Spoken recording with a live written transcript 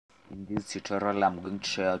In this tutorial I'm going to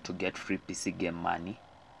show you how to get free PC game money.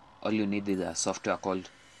 All you need is a software called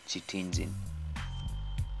Cheat Engine.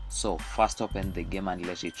 So first open the game and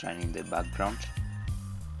let it run in the background.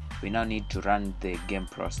 We now need to run the game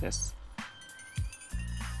process.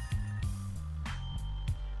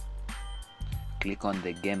 Click on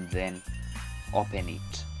the game, then open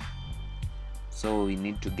it. So we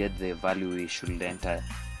need to get the value we should enter.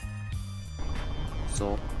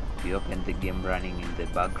 So we open the game running in the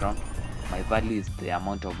background. My value is the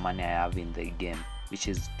amount of money I have in the game, which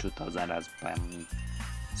is 2000 as per me.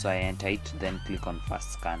 So I enter it, then click on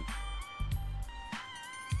first scan.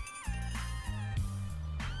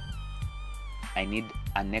 I need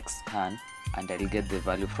a next scan and I'll get the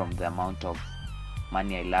value from the amount of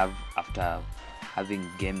money I have after having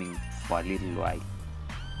gaming for a little while.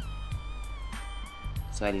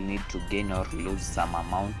 So I'll need to gain or lose some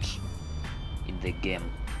amount in the game.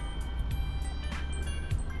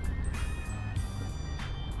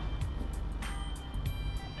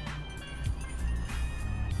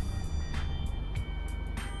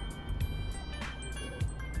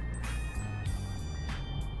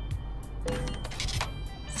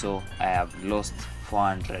 So I have lost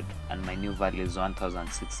 400 and my new value is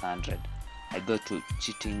 1600. I go to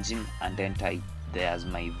Cheat Engine and enter it there as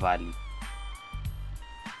my value.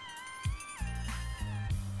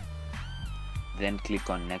 Then click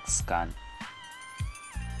on next scan.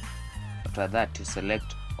 After that, you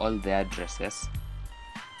select all the addresses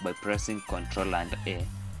by pressing Ctrl and A.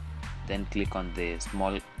 Then click on the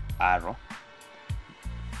small arrow.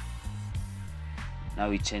 Now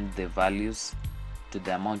we change the values to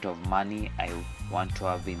the amount of money I want to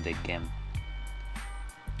have in the game.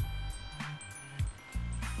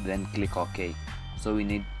 Then click OK. So we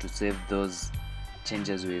need to save those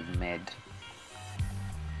changes we've made.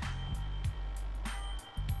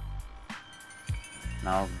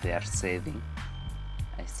 Now they are saving.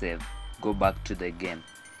 I save. Go back to the game.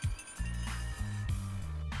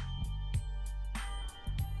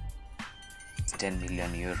 It's 10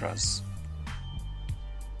 million euros.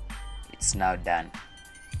 It's now done.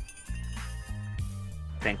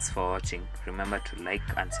 Thanks for watching. Remember to like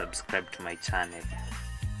and subscribe to my channel.